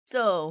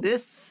So,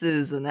 this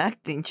is an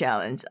acting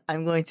challenge.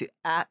 I'm going to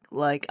act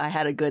like I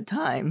had a good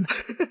time.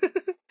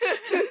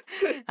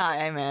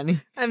 Hi, I'm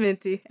Annie. I'm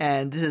Minty.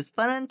 And this is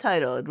Fun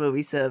Untitled, where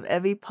we serve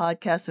every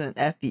podcast with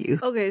an FU.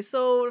 Okay,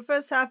 so the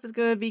first half is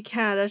going to be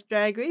Canada's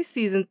Drag Race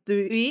Season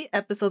 3,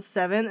 Episode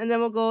 7, and then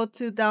we'll go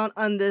to Down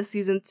Under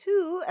Season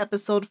 2,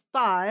 Episode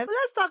 5. But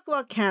let's talk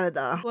about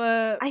Canada,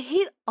 where I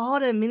hate all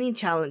the mini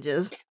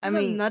challenges. I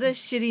mean, another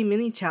shitty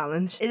mini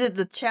challenge. Is it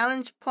the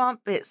challenge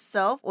prompt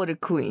itself or the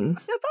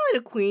queens? Yeah, probably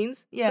the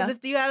queens. Yeah. Because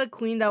if you had a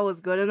queen that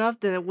was good enough,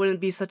 then it wouldn't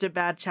be such a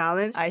bad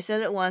challenge. I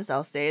said it once,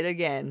 I'll say it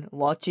again.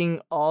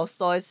 Watching All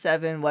Stars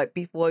 7 right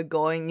before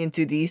going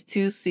into these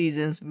two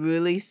seasons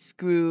really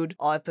screwed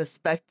our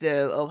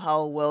perspective of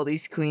how well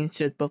these queens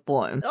should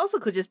perform. It also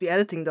could just be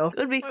editing, though.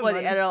 Could be. Or What, they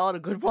money. added all the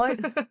good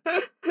parts?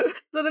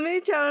 So the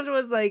mini challenge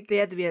was like they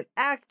had to be an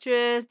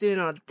actress, do an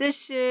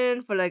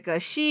audition for like a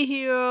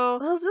she-hero.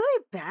 But it was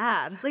really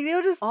bad. Like they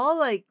were just all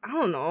like, I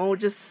don't know,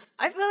 just...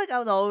 I feel like I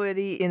was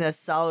already in a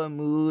sour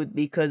mood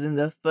because in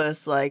the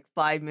first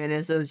 5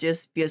 minutes it was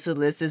just Fierce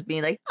Delicious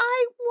being like,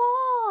 I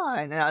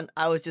won! And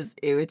I was just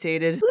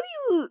irritated. Who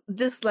do you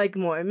dislike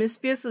more, Miss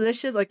Fierce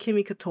Delicious or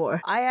Kimmy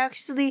Couture? I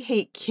actually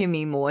hate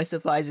Kimmy more,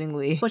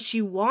 surprisingly. But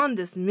she won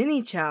this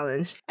mini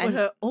challenge with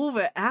her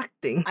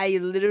overacting. I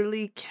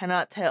literally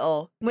cannot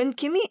tell. When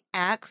Kimmy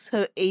acts,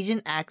 her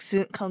Asian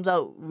accent comes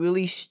out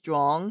really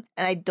strong,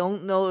 and I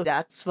don't know if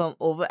that's from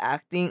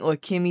overacting or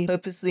Kimmy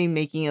purposely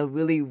making a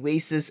really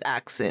racist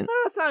accent.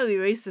 It's not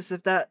really racist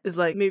if that is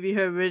like maybe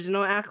her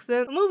original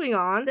accent. Moving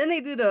on, then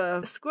they do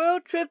the Squirrel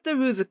Trip the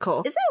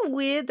Musical. Is it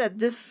weird that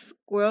this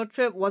Squirrel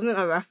Trip wasn't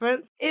a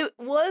reference? It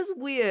was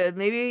weird.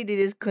 Maybe they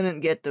just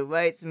couldn't get the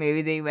rights.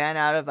 Maybe they ran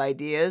out of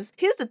ideas.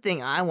 Here's the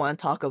thing I want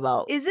to talk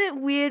about. Is it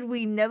weird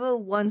we never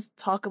once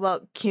talk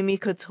about Kimmy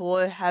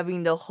Couture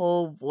having the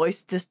whole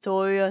voice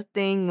dystoria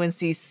thing when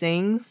she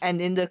sings,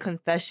 and in the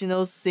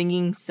confessional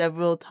singing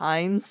several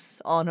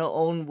times on her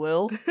own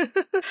will?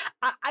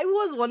 I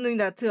was wondering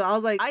that too. I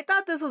was like, I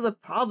thought this was a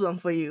problem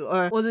for you,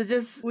 or were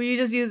you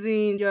just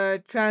using your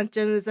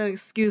transgender as an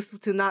excuse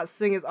to not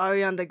sing as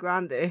Ariana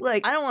Grande?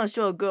 Like, I don't want to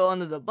throw a girl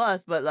under the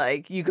bus, but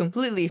you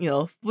completely,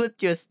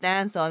 flipped your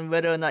stance on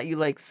whether or not you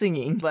like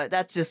singing, but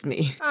that's just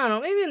me. I don't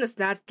know, maybe in the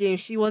Snatch game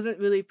she wasn't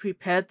really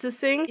prepared to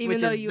sing, even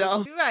Which though is you're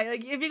dumb. right.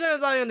 Like if you're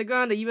gonna Ariana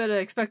Grande, you better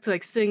expect to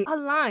sing a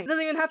line. It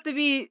doesn't even have to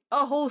be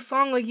a whole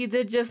song like you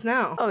did just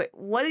now. Okay,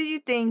 what did you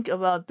think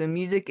about the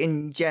music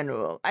in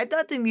general? I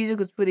thought the music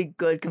was pretty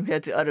good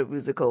compared to other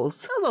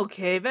musicals. It was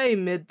okay, very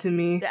mid to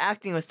me. The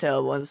acting was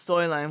terrible and the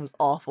storyline was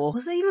awful.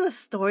 Was it even a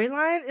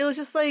storyline? It was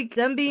just like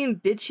them being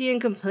bitchy and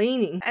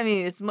complaining. I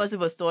mean, it's much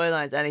of a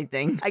storyline as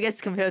anything. I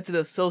guess compared to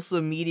the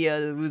social media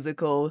the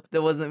musical,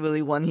 there wasn't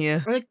really one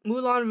here. Like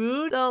Moulin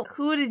Rouge. So,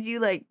 who did you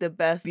like the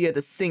best via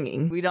the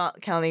singing? We're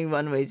not counting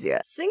Runways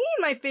yet. Singing,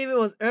 my favorite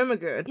was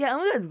Ermagerd. Yeah, I'm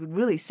gonna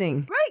really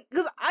sing. Right,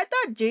 because I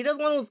thought Jada's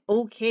one was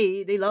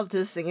okay. They loved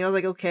his singing. I was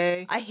like,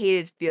 okay. I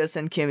hated Fierce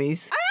and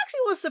Kimmy's. I actually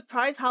was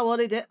surprised how well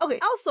they did. Okay,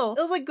 also,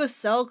 it was like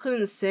Garcelle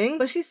couldn't sing,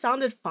 but she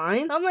sounded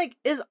fine. I'm like,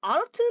 is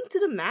autotune to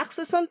the max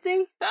or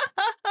something?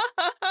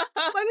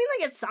 I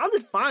mean, it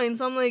sounded fine,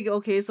 so I'm like,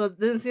 okay, so it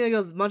didn't seem like it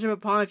was much of a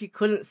problem if you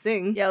couldn't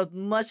sing. Yeah, it was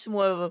much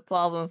more of a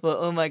problem for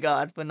Oh My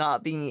God for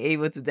not being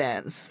able to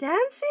dance.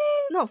 Dancing?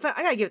 No,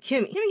 I gotta give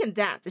Kimmy. Kimmy can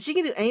dance. If she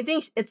can do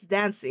anything, it's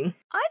dancing.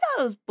 I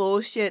thought it was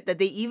bullshit that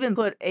they even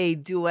put a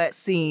duet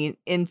scene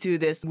into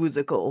this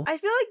musical. I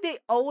feel like they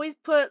always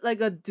put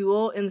a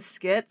duo in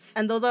skits,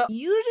 and those are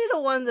usually the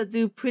ones that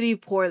do pretty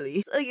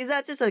poorly. So, is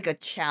that just a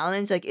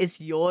challenge?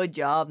 It's your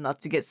job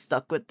not to get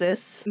stuck with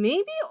this?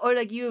 Maybe? Or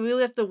you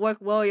really have to work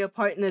well with your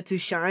partner to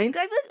shine? I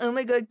feel like Oh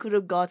My God could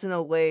have gotten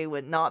away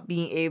with not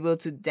being able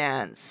to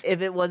dance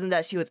if it wasn't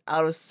that she was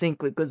out of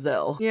sync with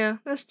Gazelle. Yeah,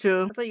 that's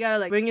true. So you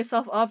gotta bring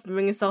yourself up and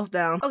bring yourself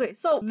down. Okay,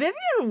 so Vivian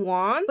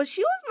won, but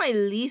she was my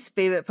least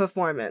favorite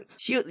performance.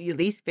 She was your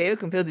least favorite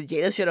compared to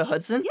Jada Shadow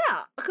Hudson?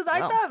 Yeah, because I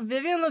thought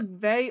Vivian looked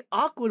very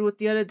awkward with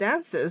the other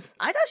dancers.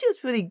 I thought she was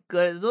pretty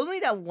good. There's only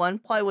that one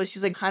part where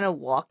she's kind of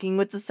walking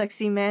with the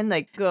sexy man.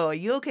 Girl, are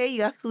you okay?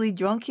 You actually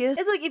drunk here?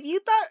 It's if you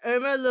thought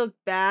Irma looked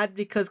bad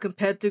because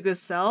compared to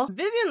Gazelle,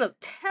 Vivian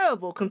looked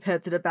terrible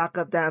compared to the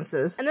backup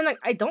dancers. And then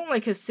I don't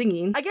like her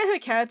singing. I get her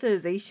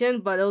characterization,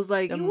 but it was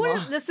you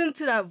wouldn't listen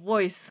to that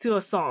voice to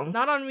a song.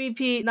 Not on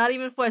repeat, not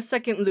even for a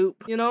second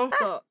loop,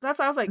 So that's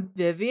why I was like,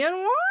 Vivian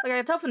won? I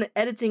could tell from the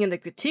editing and the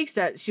critiques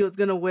that she was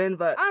gonna win,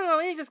 but I don't know,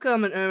 maybe just because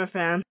I'm an Irma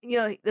fan.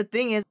 The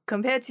thing is,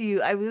 compared to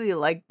you, I really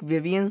like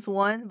Vivian's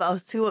one, but I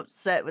was too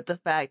upset with the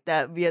fact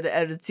that via the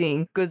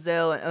editing,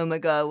 Gazelle and Oh My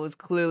God was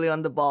clearly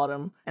on the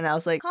bottom. And I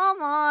was like,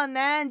 come on,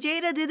 man,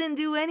 Jada didn't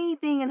do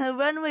anything and her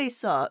runway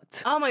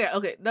sucked. Oh my God,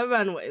 okay, the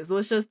runways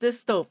was just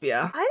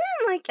dystopia. I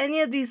didn't like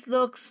any of these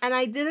looks, and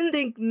I didn't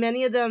think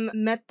many of them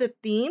met the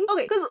theme.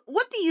 Okay, because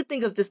what do you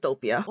think of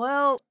dystopia? dystopia.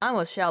 Well, I'm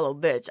a shallow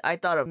bitch. I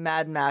thought of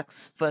Mad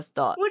Max first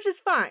thought. Which is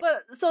fine.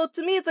 But so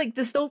to me, it's like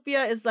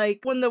dystopia is like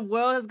when the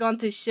world has gone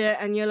to shit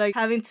and you're like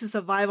having to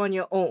survive on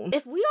your own.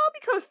 If we all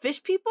become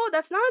fish people,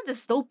 that's not a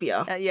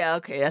dystopia. Yeah,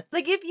 okay. That's...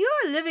 Like if you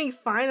are living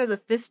fine as a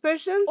fish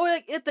person, or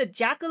like if the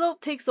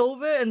jackalope takes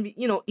over and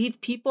eats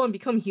people and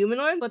become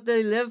humanoid, but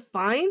they live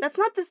fine, that's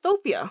not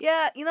dystopia.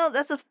 Yeah,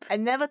 I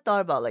never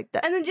thought about it like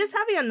that. And then just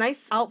having a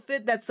nice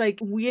outfit that's like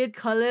weird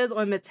colors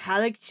or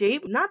metallic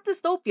shape, not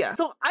dystopia.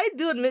 So I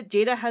do admit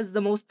Jada has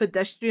the most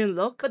pedestrian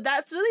look, but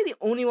that's really the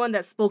only one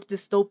that spoke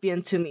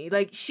dystopian to me.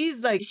 Like she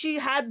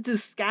had to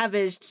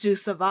scavenge to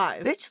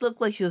survive. Bitch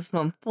looked like she was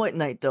from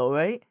Fortnite though,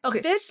 right?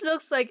 Okay, bitch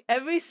looks like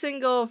every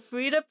single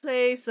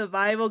free-to-play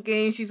survival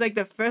game. She's like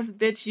the first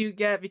bitch you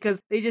get because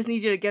they just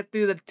need you to get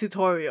through the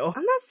tutorial.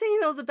 I'm not saying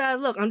it was a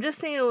bad look. I'm just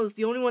saying it was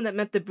the only one that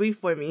met the brief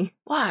for me.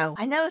 Wow,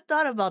 I never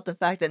thought about the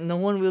fact that no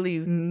one really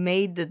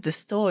made the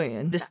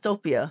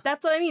dystopia.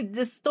 That's what I mean.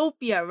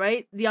 Dystopia,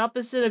 right? The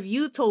opposite of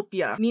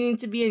utopia, meaning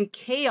to be in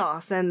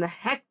chaos and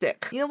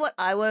hectic. You know what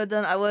I would have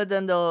done? I would have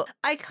done though.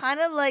 I kind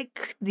of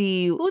like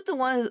who's the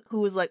one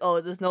who was like,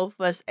 oh, there's no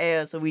fresh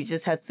air, so we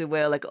just had to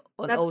wear like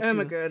an That's O2.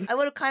 Ermagerd. I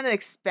would have kind of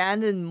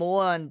expanded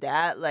more on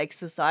that, like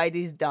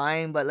society's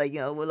dying, but like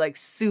we're like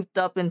souped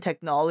up in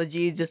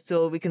technology just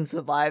so we can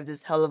survive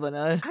this hell of an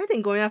earth. I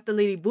think going after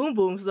Lady Boom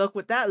Boom's look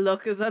with that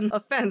look is an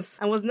offense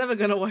and was never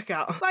gonna work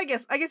out. But I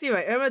guess you're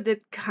right. Irma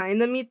did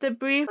kind of meet the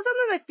brief. But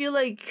sometimes I feel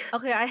like,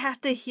 okay, I have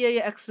to hear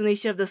your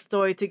explanation of the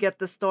story to get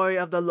the story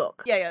of the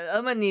look. Yeah,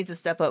 Irma needs to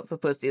step up for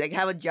pussy. Like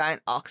have a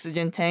giant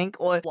oxygen tank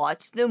or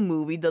watch the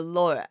movie The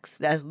Lorax.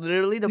 That's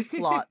literally the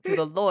plot to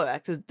The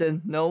Lorax. There's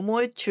no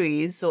more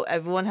trees, so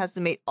everyone has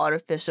to make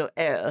artificial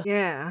air.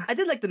 Yeah, I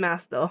did like the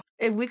mask though.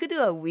 If we could do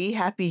a We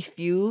Happy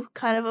Few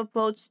kind of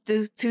approach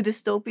to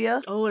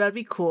dystopia. Oh, that'd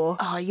be cool.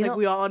 Oh,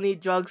 we all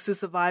need drugs to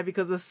survive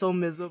because we're so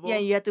miserable. Yeah,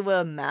 you have to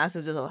wear a mask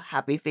with just a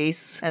happy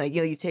face. And like,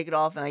 you take it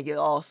off and I get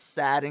all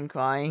sad and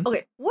crying.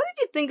 Okay, what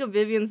did you think of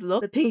Vivian's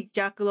look? The pink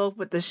jackalope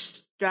with the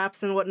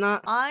straps and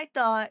whatnot? I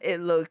thought it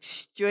looked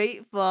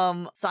straight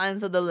from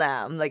Silence of the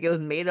Lamb. Like it was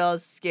made out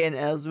of skin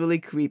and it was really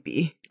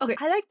creepy. Okay,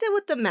 I liked it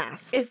with the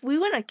mask. If we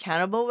went a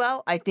cannibal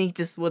route, I think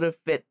this would have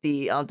fit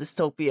the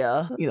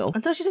dystopia,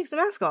 Until she takes the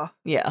mask off.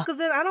 Yeah. Because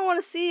then I don't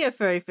want to see your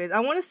furry face.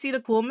 I want to see the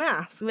cool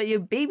mask. But your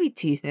baby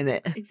teeth in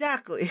it.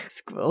 Exactly.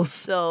 It's gross.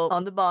 So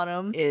on the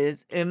bottom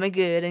is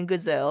Ermagerd and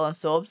Gazelle. I'm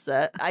so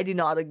upset. I do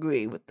not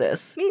agree with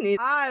this. Me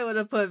neither. I would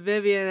have put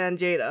Vivian and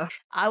Jada.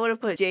 I would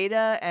have put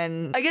Jada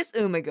and I guess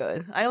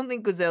Ermagerd. I don't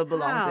think Gazelle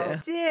belongs How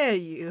there. dare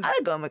you? I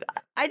like Ermagerd.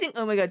 I think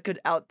Ermagerd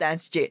could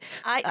outdance Jada.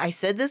 I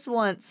said this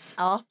once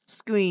off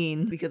screen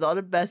because all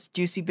the best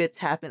juicy bits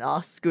happen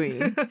off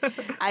screen.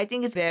 I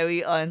think it's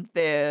very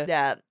unfair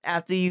that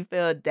after you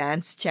fail a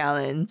dance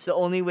challenge, the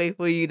only way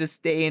for you to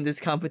stay in this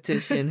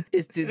competition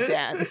is to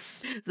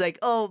dance. It's like,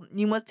 oh,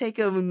 you must take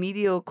a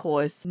remedial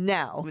course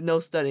now with no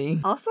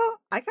studying. Also,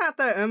 I kind of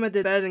thought Irma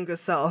did better than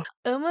Gazelle.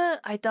 Irma,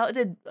 I thought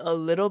did a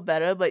little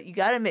better, but you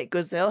gotta admit,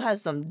 Gazelle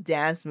has some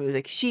dance moves.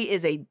 Like, she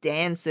is a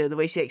dancer, the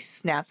way she like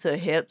snaps her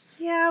hips.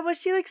 Yeah, but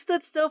she like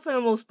stood still for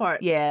the most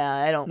part. Yeah,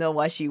 I don't know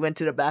why she went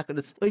to the back of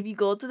the... If you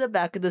go to the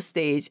back of the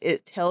stage,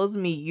 it tells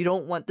me you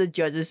don't want the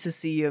judges to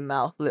see your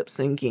mouth lip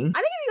syncing. I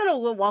think if you're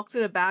gonna walk to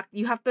the back,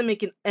 you have to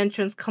make an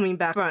entrance coming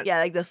back front. Yeah,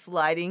 like the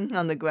sliding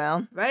on the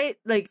ground. Right?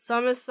 Like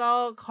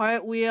somersault,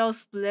 cartwheel,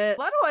 split.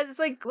 But otherwise, it's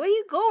like, where are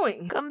you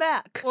going? Come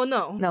back. Well,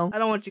 no. No. I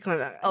don't want you coming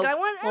back. Oh, I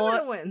want Emma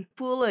to win.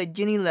 Pull a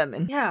Ginny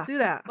Lemon. Yeah, do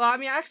that. Well, I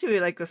mean, I actually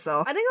really like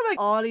Griselle. I think of like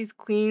all these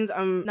queens,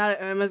 now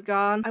that Irma's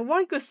gone, I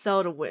want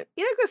Griselle to win.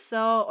 Either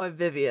Griselle or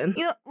Vivian.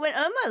 When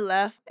Irma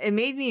left, it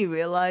made me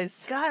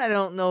realize, God, I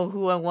don't know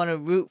who I want to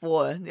root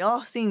for. They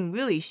all seem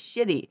really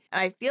shitty.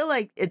 And I feel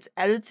like it's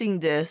editing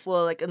this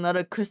for like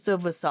another Crystal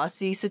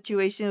Versace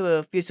situation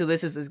where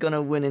Futurelicious is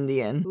gonna win in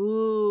the end.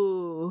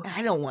 Ooh.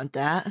 I don't want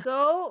that.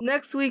 So,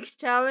 next week's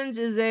challenge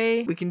is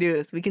We can do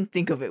this. We can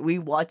think of it. We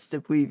watched the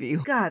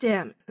preview. God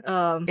damn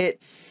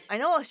it. I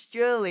know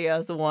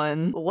Australia's the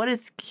one, but what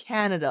is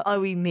Canada? Are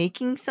we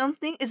making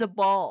something? It's a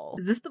ball.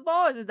 Is this the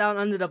ball or is it down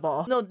under the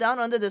ball? No, Down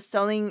Under they're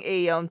selling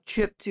a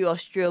trip to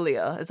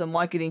Australia. It's a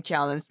marketing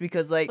challenge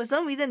because like for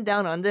some reason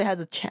Down Under has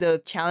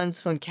the challenge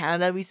from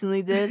Canada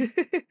recently did.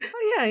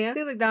 Oh yeah. I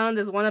think like Down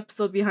Under's one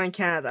episode behind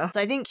Canada. So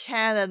I think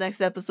Canada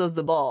next episode's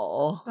the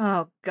ball.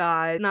 Oh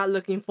god, not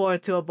looking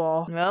forward to a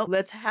ball. Well,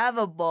 let's have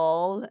a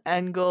ball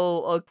and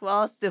go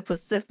across the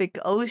Pacific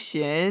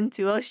Ocean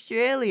to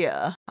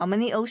Australia. How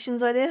many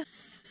oceans are there?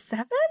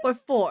 7 or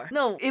 4?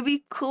 No, it'd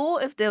be cool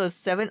if there was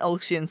 7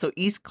 oceans so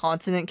each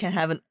continent can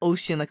have an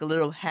ocean like a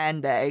little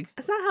handbag.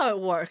 That's not how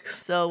it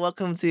works. So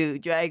welcome to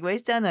Drag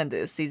Race Down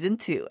Under Season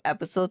 2,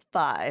 Episode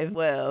 5.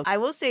 Well, I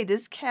will say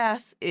this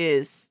cast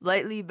is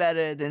slightly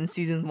better than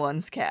Season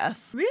 1's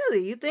cast.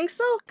 Really? You think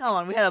so? Come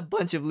on, we had a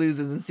bunch of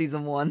losers in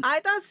Season 1. I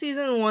thought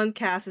Season season 1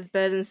 cast is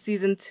better than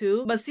season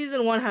 2, but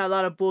season 1 had a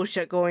lot of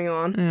bullshit going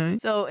on.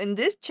 So in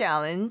this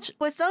challenge,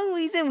 for some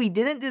reason we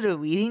didn't do the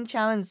reading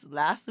challenge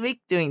last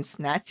week during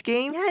Snatch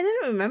Game. Yeah, I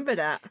didn't remember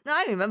that. No,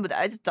 I remember that.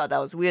 I just thought that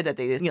was weird that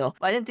they did, but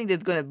I didn't think they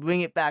were going to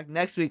bring it back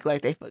next week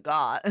like they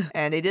forgot.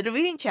 And they did a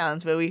reading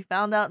challenge where we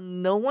found out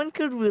no one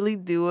could really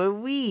do a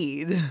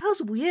read. That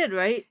was weird,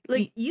 right?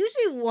 Like,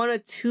 usually 1 or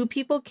 2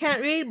 people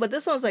can't read, but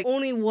this one's like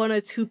only 1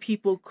 or 2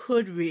 people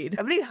could read.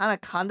 I believe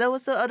Hanaconda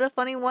was the other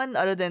funny one,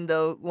 other than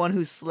the one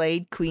who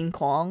slayed Queen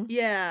Kong.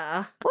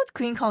 Yeah. What's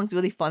Queen Kong's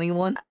really funny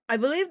one? I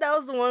believe that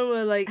was the one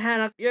where, like,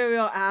 Hannah, you're a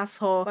real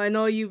asshole. I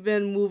know you've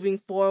been moving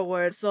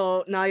forward,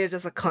 so now you're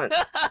just a cunt.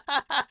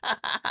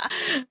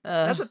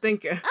 That's a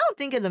thinker. I don't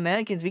think as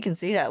Americans we can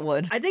say that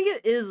word. I think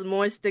it is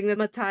more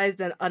stigmatized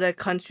than other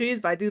countries,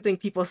 but I do think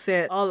people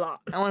say it a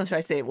lot. I want to try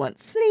to say it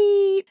once.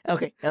 Sleep.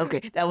 Okay.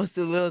 That was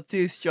a little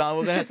too strong.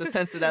 We're gonna have to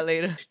censor that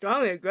later.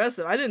 Strongly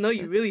aggressive. I didn't know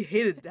you really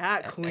hated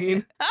that,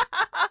 Queen.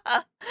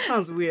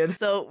 Sounds weird.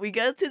 So we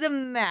go to the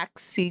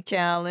Maxi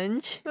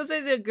challenge. That's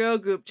basically a girl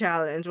group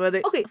challenge where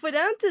they... Okay, for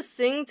them to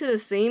sing to the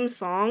same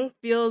song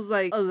feels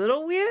like a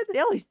little weird. They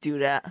always do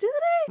that. Do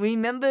they?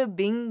 Remember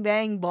Bing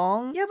Bang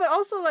Bong? Yeah, but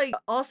also like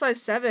All Star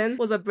 7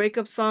 was a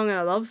breakup song and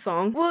a love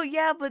song. Well,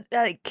 yeah, but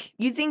like,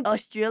 you think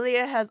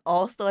Australia has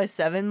All Star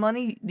 7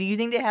 money? Do you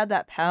think they have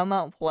that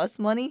Paramount Plus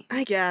money?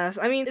 I guess.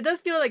 I mean, it does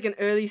feel like an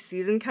early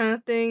season kind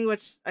of thing,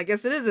 which I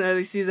guess it is an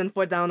early season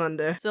for Down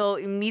Under. So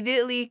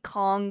immediately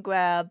Kong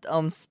grabbed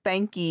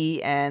Spanky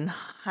and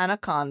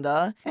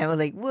Hanaconda and was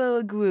like, we're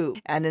a group.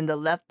 And then the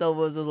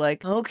leftovers were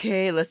like,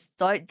 okay, let's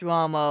start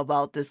drama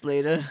about this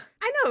later.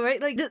 I know,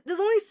 right? Like, there's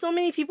only so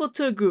many people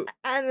to a group,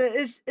 and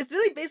it's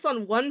really based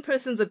on one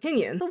person's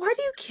opinion. So why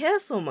do you care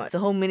so much? The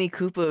whole Mini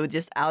Cooper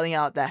just outing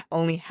out that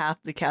only half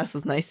the cast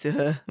was nice to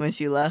her when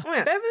she left. Oh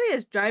yeah, Beverly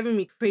is driving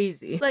me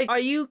crazy. Like, are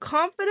you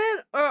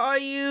confident or are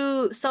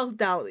you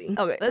self-doubting?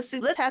 Okay, let's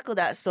tackle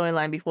that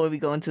storyline before we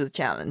go into the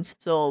challenge.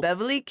 So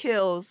Beverly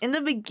Kills in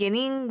the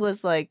beginning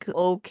was like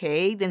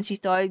okay, then she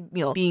started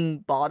being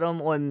bottom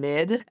or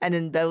mid, and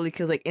then Beverly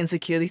Kills like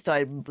insecurity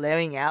started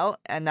blaring out,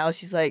 and now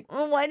she's like,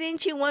 oh, why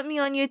didn't you want me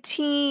on your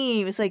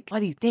team? It's like, what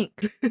do you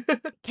think?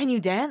 Can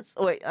you dance?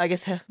 Oh wait, I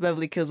guess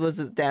Beverly Kills was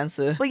the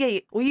dancer. But yeah,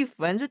 were you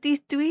friends with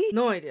these three?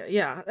 No idea.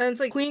 Yeah, and it's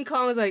like Queen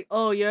Kong is like,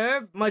 oh,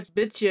 you're much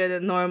bitchier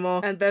than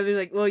normal, and Beverly's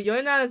like, well,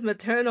 you're not as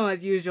maternal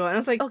as usual. And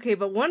it's like, okay,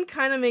 but one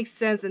kind of makes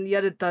sense and the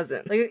other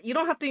doesn't. Like, you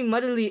don't have to be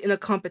motherly in a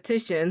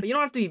competition, but you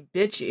don't have to be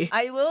bitchy.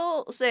 I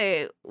will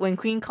say, when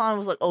Queen Kong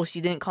was like, oh, she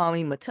didn't call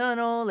me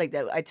maternal, like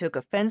that, I took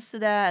offense to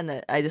that, and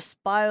that I just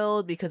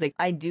spiraled because like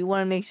I do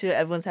want to make sure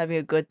everyone's having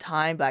a good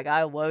time, but I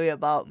gotta worry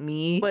about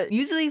me. But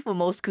usually for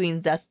most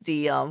queens, that's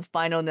the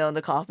final nail in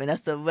the coffin.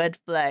 That's the red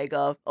flag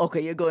of, okay,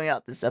 you're going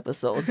out this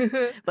episode.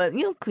 But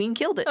Queen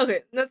killed it.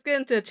 Okay, let's get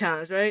into the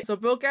challenge, right? So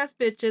broke ass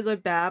bitches or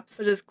BAPs,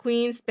 which is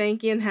Queen,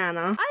 Spanky, and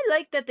Hannah. I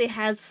like that they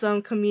had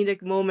some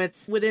comedic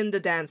moments within the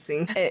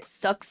dancing. It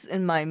sucks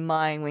in my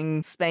mind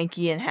when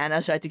Spanky and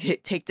Hannah tried to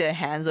take their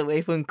hands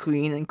away from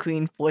Queen and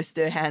Queen forced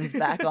their hands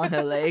back on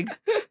her leg.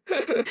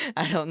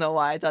 I don't know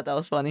why I thought that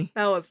was funny.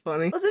 That was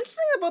funny. What's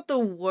interesting about the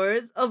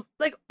words of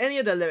like any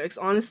of the lyrics,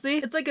 honestly,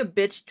 it's like a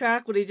bitch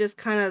track where they just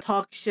kind of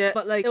talk shit,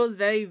 but like it was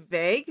very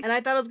vague. And I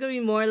thought it was gonna be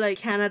more like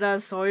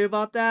Canada, sorry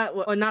about that,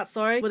 or not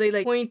sorry, where they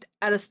like point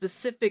at a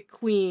specific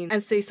queen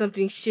and say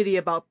something shitty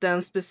about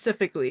them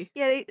specifically.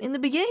 Yeah, in the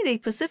beginning they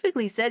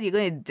specifically said you're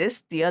going to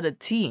diss the other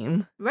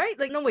team. Right?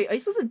 Like, no, wait, are you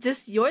supposed to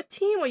diss your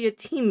team or your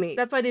teammate?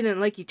 That's why they didn't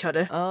like each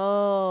other.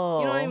 Oh.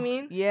 You know what I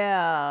mean?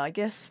 Yeah, I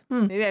guess.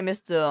 Maybe I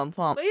missed the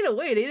prompt. But either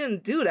way, they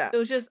didn't do that. It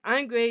was just,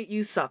 I'm great,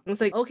 you suck. And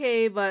it's like,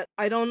 okay, but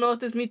I don't know if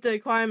this meets the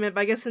requirement,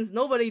 but I guess since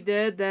nobody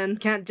did, then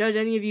can't judge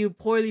any of you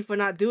poorly for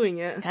not doing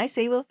it. Can I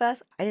say real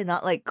fast? I did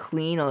not like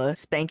Queen or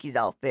Spanky's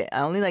outfit.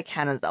 I only like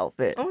Hannah's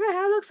outfit. Oh my god,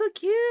 Hannah looks so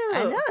cute.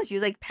 I know, she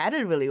was like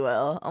padded really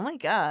well. Oh my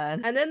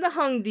god. And then the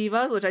Hung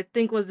Divas, which I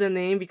think was the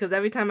name because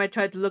every time I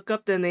tried to look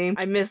up their name,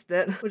 I missed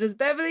it. Which is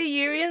Beverly,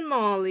 Yuri, and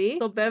Molly.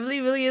 So Beverly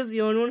really is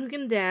the only one who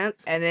can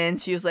dance. And then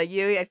she was like,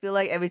 Yuri, I feel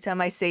like every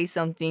time I say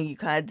something, you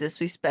kind of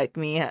disrespect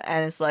me.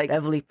 And it's like,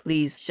 Beverly,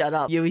 please shut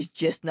up. Yuri's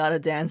just not a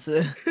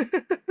dancer.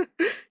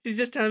 She's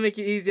just trying to make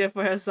it easier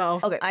for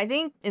herself. Okay, I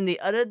think in the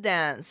other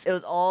dance, it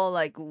was all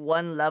like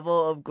one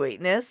level of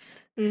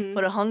greatness. Mm-hmm.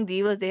 For the Hung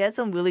Divas, they had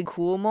some really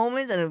cool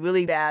moments and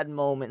really bad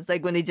moments.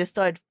 Like when they just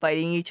started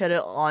fighting each other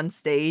on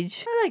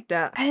stage. I like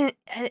that. And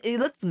it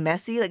looked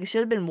messy. Like it should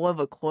have been more of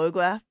a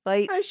choreographed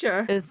fight. I'm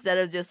sure. Instead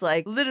of just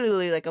like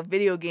literally like a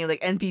video game, like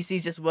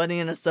NPCs just running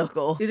in a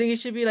circle. Do you think it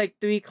should be like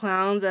 3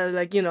 clowns that are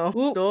like,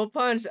 whoop, throw a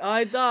punch,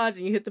 I dodge,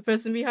 and you hit the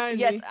person behind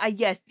yes,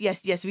 me?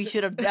 Yes. We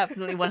should have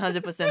definitely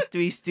 100%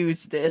 Three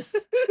Stooges this.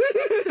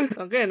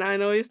 Okay, now I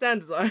know what your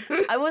standards are.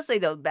 I would say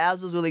though,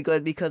 Babs was really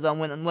good because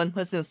when one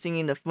person was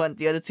singing in the front,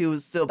 the other two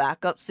was still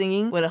backup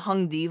singing. With a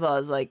Hung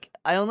Divas, like,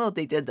 I don't know if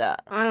they did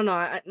that. I don't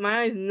know.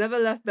 My eyes never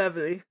left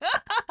Beverly.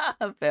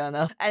 Fair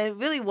enough. And it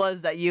really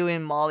was that you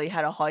and Molly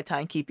had a hard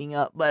time keeping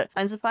up, but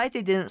I'm surprised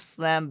they didn't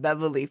slam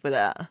Beverly for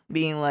that.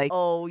 Being like,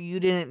 oh, you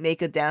didn't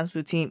make a dance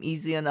routine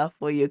easy enough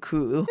for your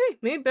crew. Hey,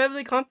 maybe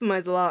Beverly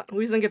compromised a lot.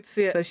 We just don't get to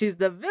see it. But she's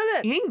the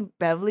villain. You think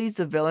Beverly's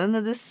the villain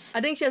of this?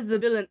 I think she has the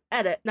villain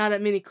edit now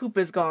that Minnie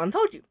Cooper's gone.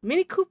 Told you,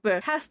 Minnie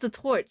Cooper has the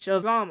torch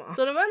of drama.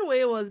 So the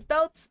runway was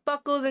belts,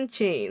 buckles, and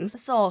chains.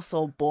 That's all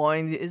so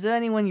boring. Is there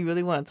anyone you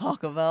really want to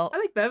talk about? I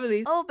like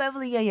Beverly. Oh,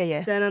 Beverly,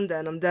 yeah. Denim,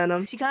 denim,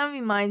 denim. She kind of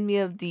reminds me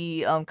of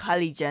the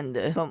Kylie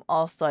Jenner from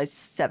All Stars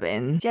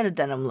 7. She had a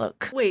denim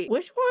look. Wait,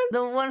 which one?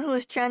 The one who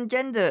was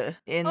transgender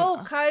in...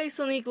 Oh, Kylie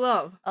Sonique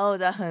Love. Oh,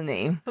 that's her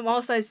name. From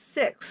All Stars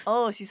 6.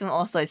 Oh, she's from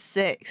All Stars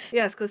 6.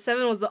 Yes, because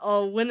 7 was the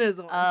all winners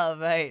one. Oh,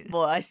 right.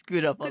 Boy, I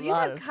screwed up a Because you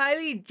lot. said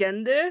Kylie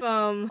Jenner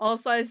from All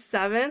Stars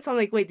 7, so I'm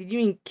like, wait, did you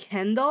mean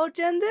Kendall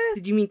Jenner?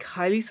 Did you mean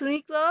Kylie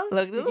Sonique Love?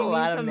 Look, there's Did a you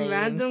lot mean of some names.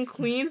 random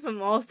queen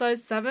from All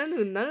Stars 7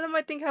 who none of them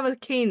I think have a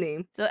K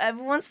name? So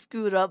everyone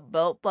screwed up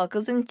belt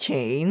buckles and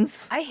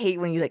chains. I hate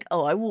when you're like,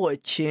 oh, I wore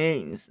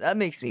chains. That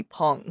makes me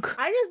punk.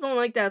 I just don't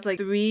like that it's like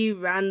 3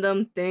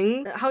 random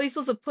things. How are you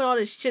supposed to put all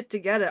this shit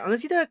together?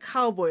 Unless you did a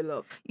cowboy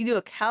look. You do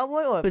a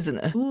cowboy or a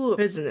prisoner? Ooh,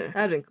 prisoner.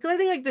 Because I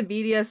think like the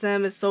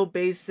BDSM is so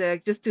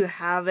basic. Just to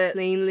have it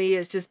plainly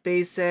is just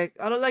basic.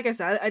 I don't like I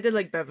said, I did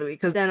like Beverly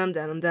because denim,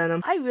 denim,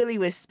 denim. I really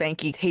wish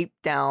Spanky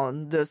taped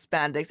down the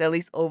spandex at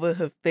least over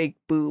her fake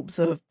boobs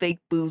so her fake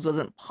boobs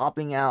wasn't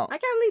popping out. I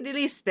can't believe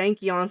they leave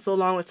Spanky on so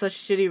long with such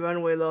shitty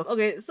runway look.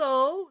 Okay,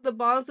 so the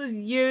bottoms was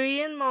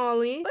Yuri and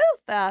Molly. Real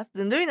fast.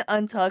 And during the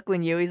untuck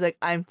when Yuri's like,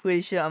 I'm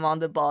pretty sure I'm on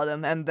the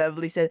bottom, and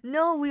Beverly said,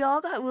 no, we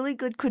all got really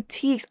good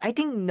critiques. I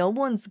think no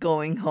one's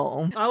going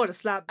home. I would have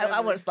slapped Beverly. I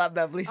would have slapped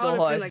Beverly I so would've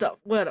hard. been like,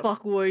 where the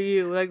fuck were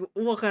you? Like,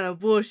 what kind of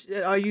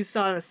bullshit are you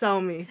trying to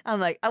sell me? I'm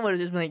like, I would have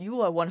just been like,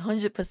 you are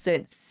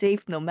 100%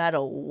 safe no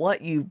matter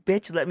what, you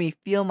bitch. Let me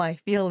feel my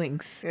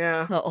feelings.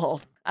 Yeah.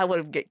 Oh, I would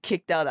have get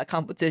kicked out of that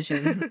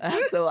competition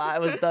after I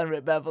was done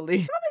with Beverly. I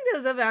don't think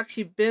there's ever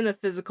actually been a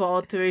physical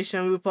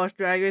alteration on RuPaul's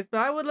Drag Race, but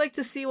I would like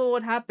to see what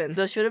would happen.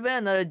 There should have been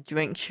another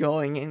drink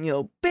showing and,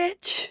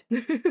 bitch.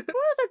 Well,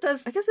 that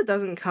does. I guess it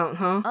doesn't count,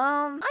 huh?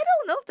 I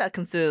don't know if that's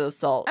considered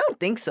assault. I don't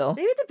think so.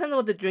 Maybe it depends on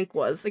what the drink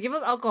was. Like, if it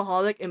was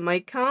alcoholic, it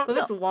might count. But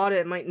if it's water,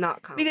 it might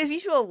not count. Because if you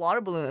throw a water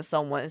balloon at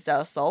someone, is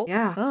that assault?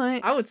 Yeah.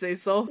 Alright. I would say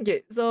so.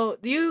 Okay, so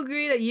do you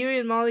agree that Yuri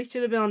and Molly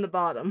should have been on the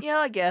bottom? Yeah,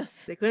 I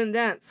guess. They couldn't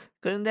dance.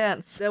 Couldn't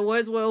dance. Their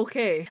words were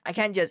okay. I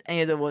can't judge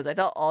any of the words. I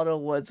thought all the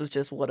words was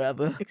just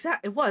whatever.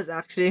 It was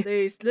actually.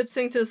 They lip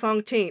sync to the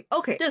song Chain.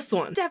 Okay, this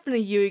one.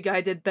 Definitely Yuri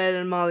guy did better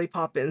than Molly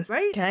Poppins,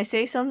 right? Can I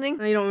say something?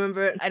 No, you don't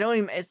remember it. I don't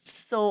even. It's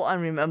so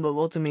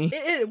unrememberable to me.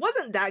 It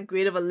wasn't that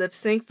great of a lip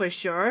sync for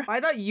sure. I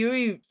thought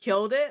Yuri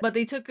killed it, but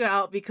they took her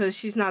out because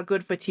she's not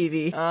good for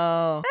TV.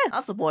 Oh,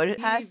 I'll support it.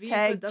 TV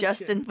Hashtag production.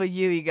 Justin for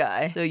Yuri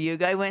guy. So Yuri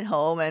guy went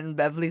home and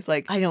Beverly's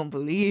like, I don't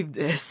believe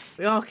this.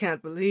 We all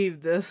can't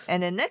believe this.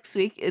 And then next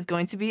week is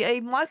going to be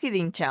a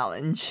marketing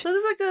challenge. So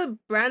this is like a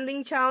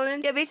branding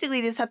challenge? Yeah, basically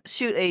you just have to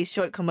shoot a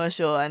short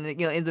commercial and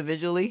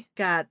individually.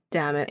 God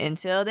damn it.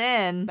 Until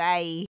then, bye.